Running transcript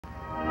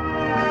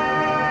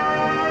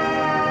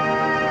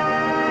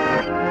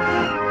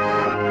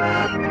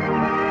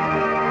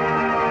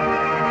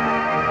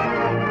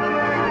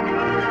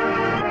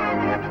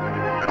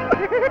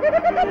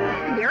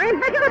You're in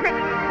the good.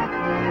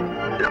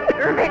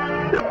 Irvit,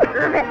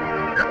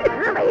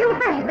 you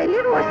fast,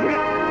 you wasn't it?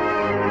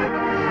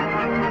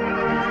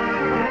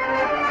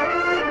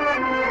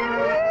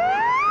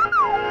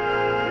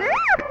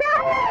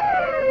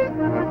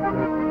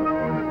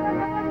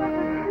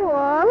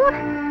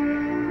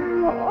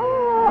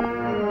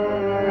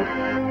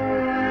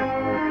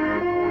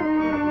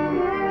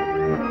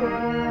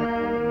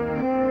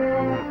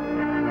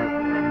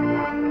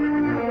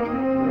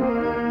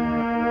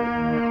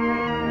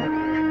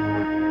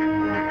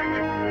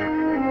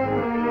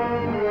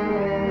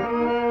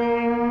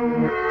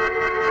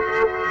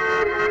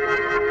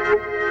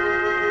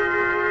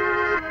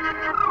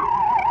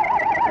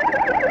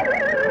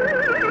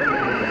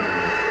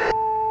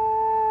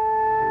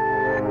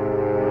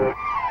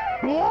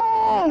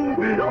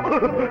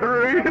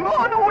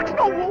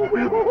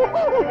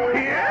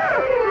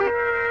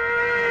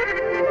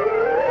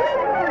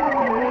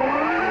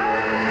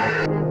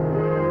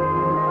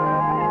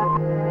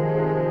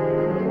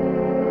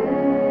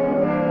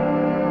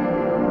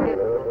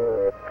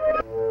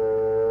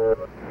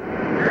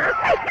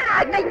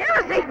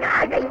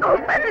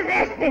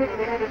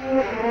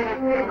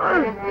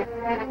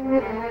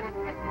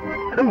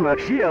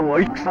 Машия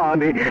мой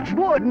сами,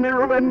 сводный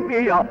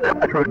рванья,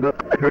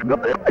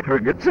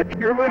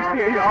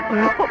 ргацекирванья,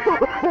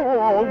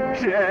 о,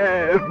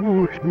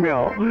 чевушмя,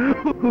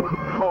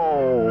 о,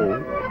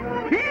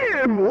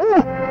 ему.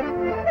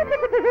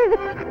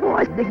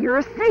 What's the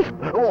heresy?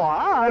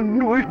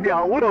 One was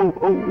down,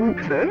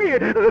 Sally,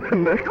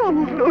 Nakon,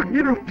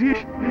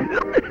 Hirotish,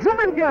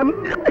 Zamangam,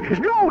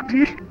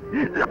 Snoutish,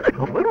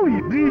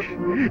 Faruidish,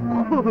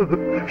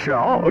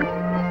 Shout.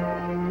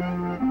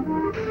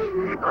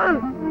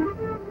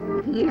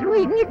 He's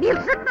reading it,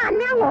 he'll sit on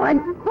now on.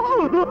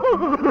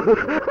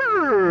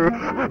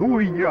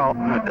 Ja,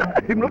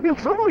 I'm not feel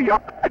so, ja.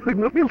 I'm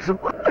not feel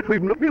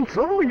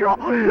so, ja.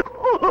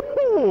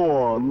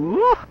 Oh,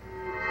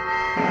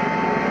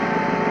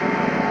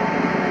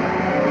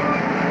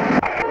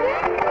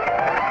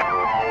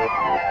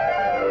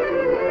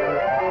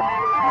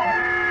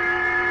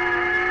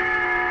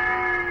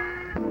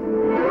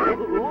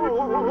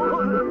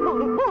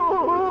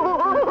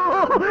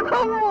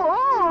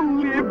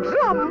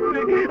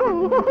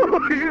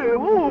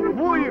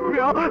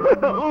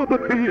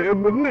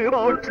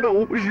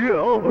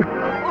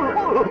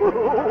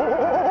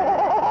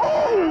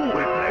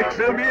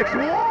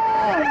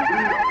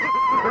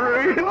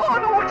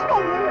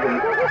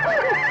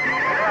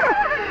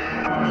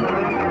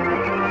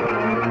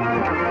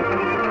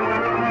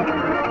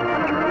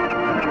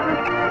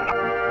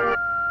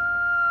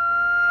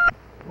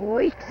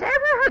 Oj,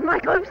 sever my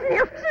comes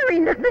near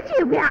Serena the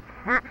Jubia.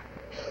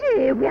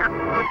 Jubia.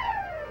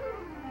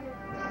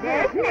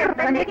 Says never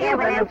the nigga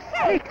when I'm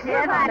 6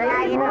 if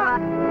I know.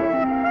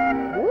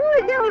 Oh,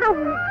 you know.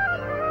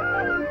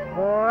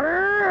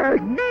 Or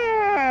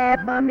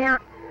never me.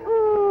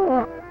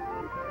 Oh.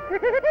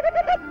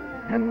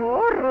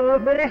 More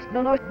of the rest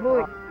of those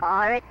boys.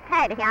 All right,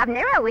 had to have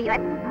never we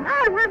went.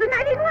 I'd rather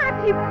not even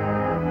watch you.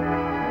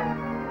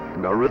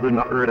 I'd rather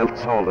not read out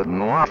solid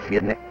and off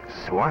your neck.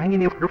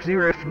 Swanging if you're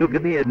serious, look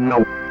at it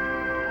now.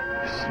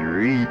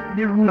 Siri,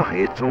 you're not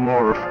it so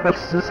more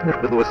felses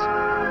snip with us.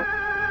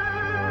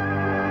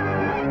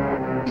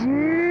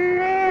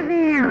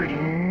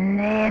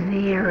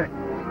 Never.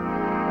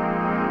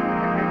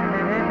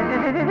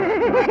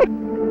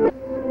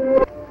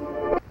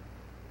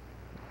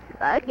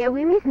 Okay,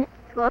 we miss it.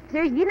 Go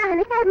upstairs, you know,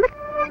 and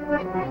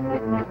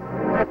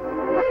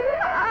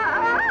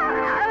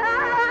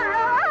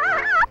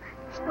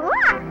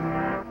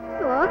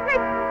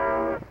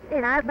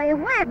and I'll buy a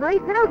wire boy,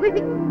 so I'll give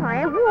you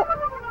my walk.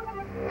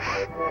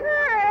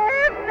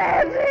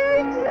 That's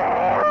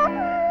exam.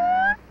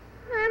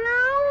 And I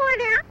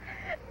wanna.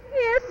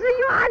 Yes,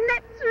 you on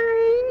that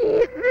train.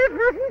 Yes,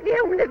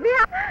 the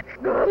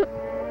bell.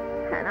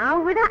 And I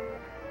wanna.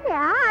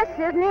 Yeah,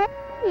 shouldn't it?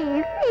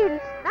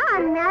 He's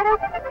on that.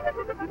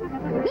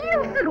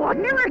 He's the one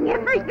never get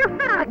for your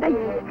father.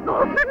 Go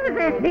from the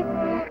city.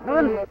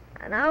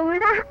 And I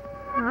wanna.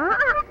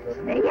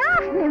 Stay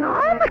off me,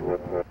 Mom.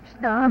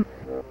 Stop.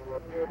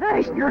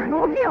 I sure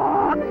know the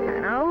off.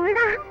 And over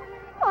that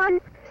one.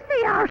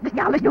 Stay off the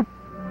gallery.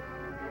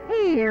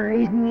 Here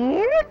is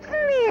me, and it's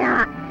me.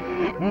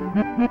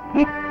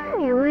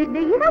 You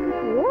need a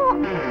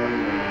walk.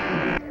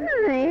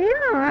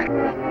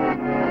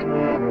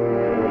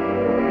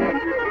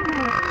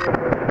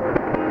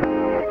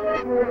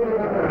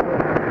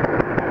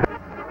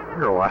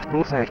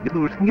 Rastro säkert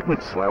ut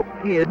med slag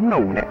är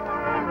nåne.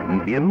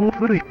 Det är nog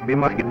för upp i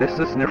marken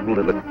dessa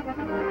snärflade.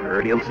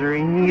 Hördelser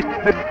i nytt.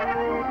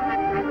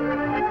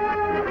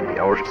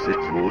 Jag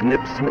sitter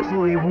nips med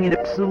så i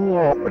nips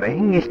och det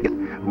hänger inte.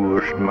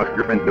 Vårt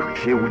makker från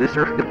duschjorde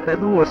sörket det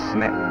då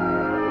snä.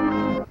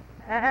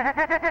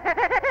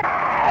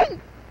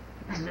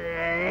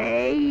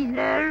 Säg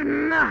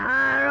den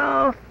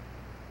här och...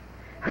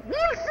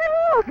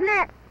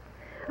 Vilseråkne!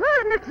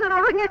 Hörnet så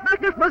har inget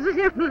vackert på sig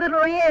cirklar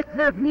och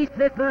äter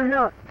fnittet för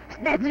nå.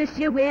 Snätter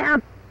sig med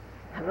ham.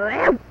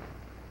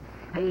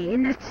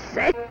 in het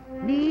zet.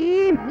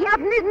 Die, je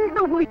hebt niet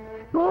nooit.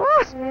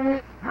 Los.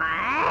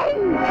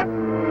 Hein.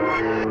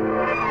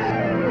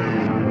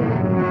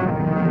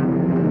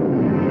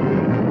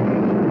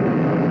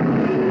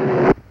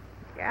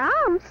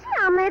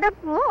 Sia med det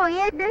på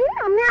er det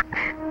om jag.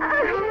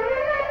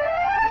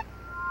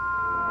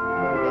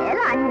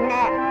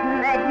 Elanne,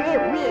 men det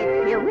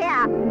vet ju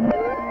jag.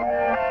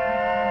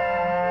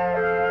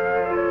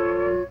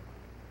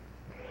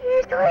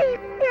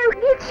 Jag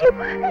get you.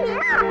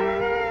 Ja.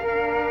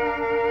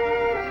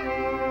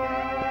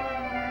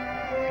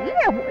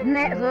 Jag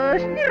wouldn't så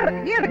snart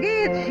jag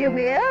get you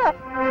ja.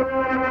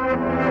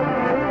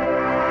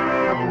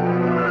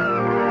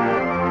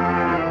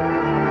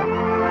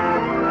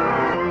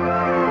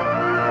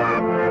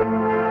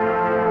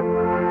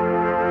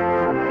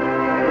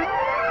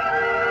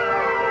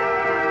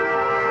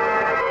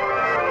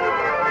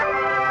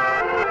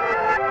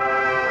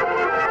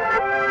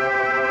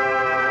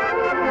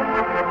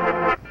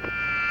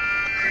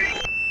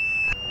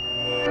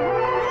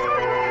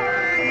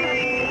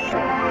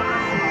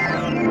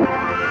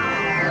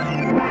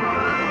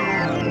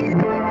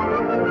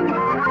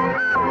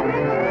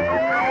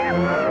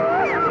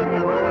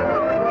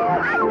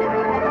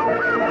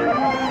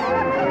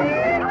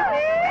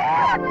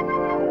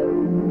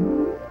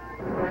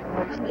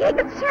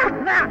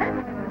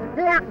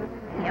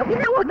 Jag vill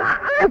åka.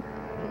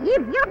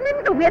 Jag vill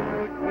inte vet.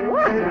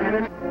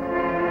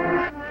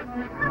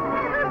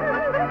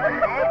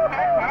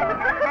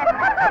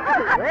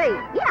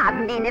 Jag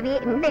vill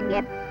inte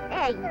vet.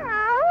 Hej.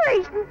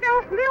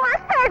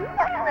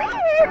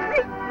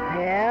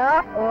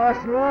 Ja, och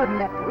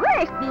slående.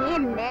 Läs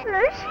inne.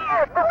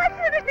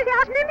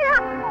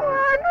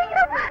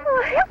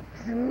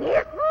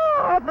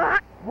 Sniffa.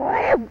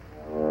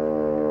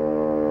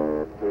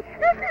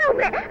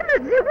 Snubble.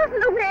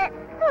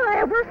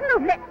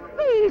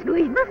 He's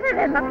Luis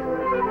Macerella.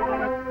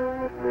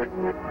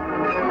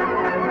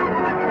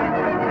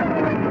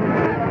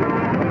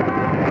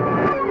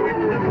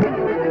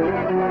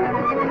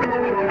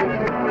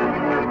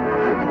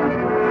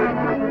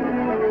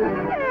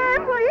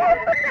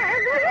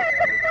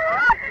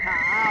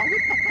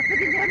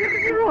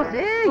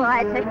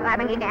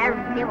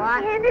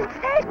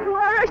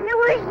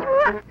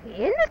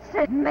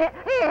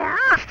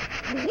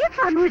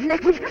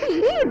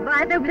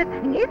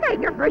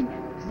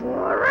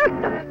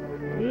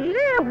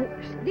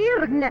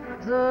 Stirne,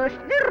 så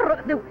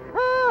stirne.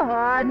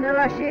 Nu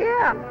la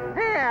sker.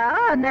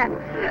 Anna.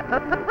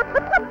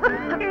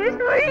 Is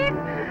Luis.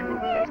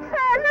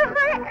 Sana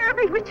för jag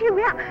vill ju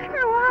ja.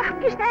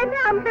 Jag ska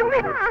nämna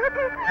det.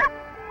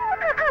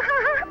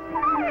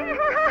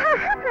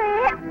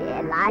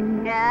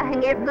 Elanne,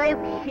 jag blev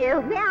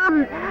tjuven.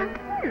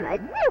 Men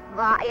det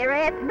var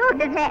rätt nog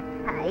det.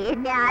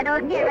 Jag då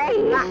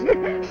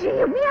direkt.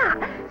 Tjuven.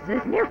 Så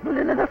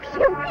snurfade det upp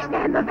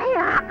tjuvbestämmer mig.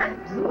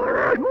 Så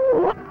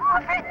gå.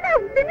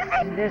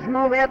 There's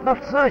no way of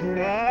such.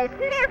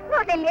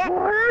 Snurfade det.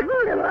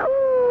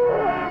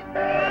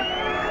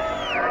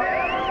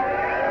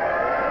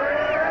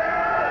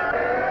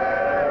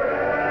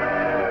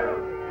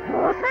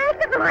 Och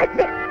säkert var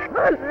det.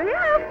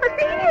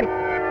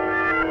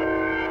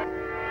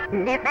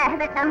 Det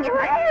behöver som jag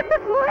var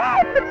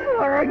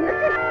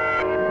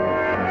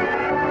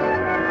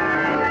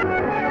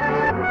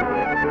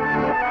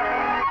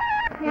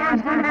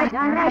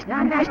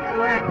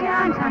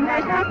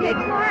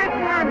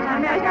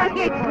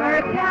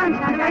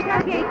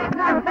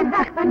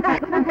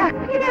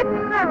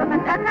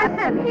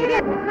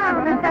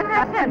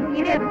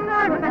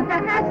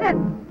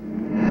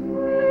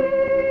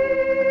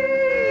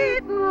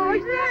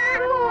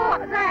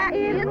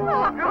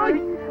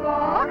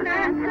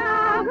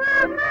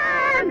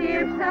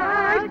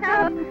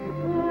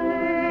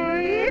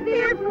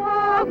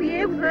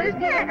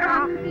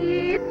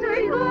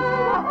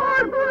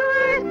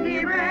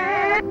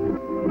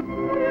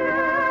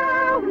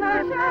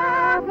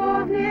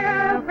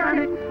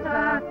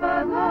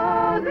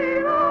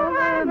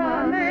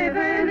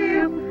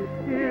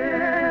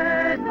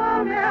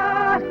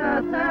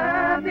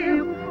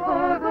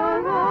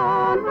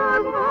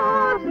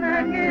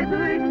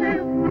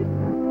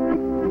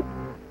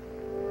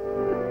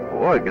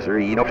Oikeus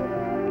Riino,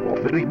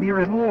 offeri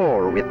mieren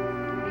luorvit.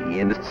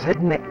 Hienet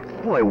sedne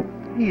flow,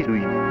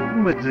 hiisui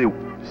mutsu,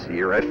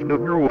 siref no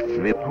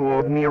groofvit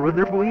hoog near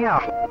the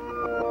voyage.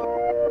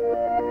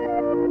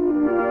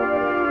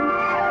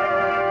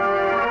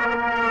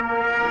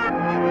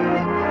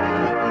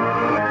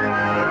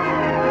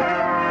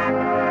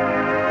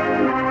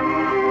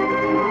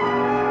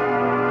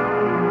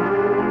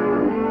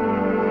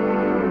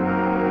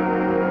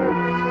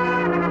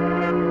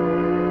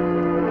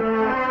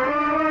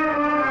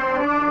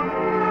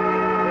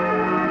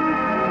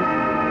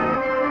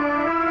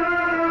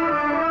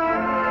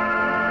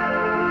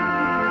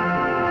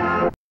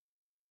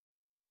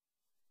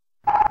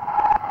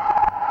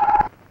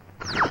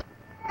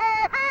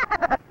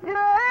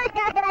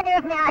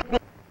 Now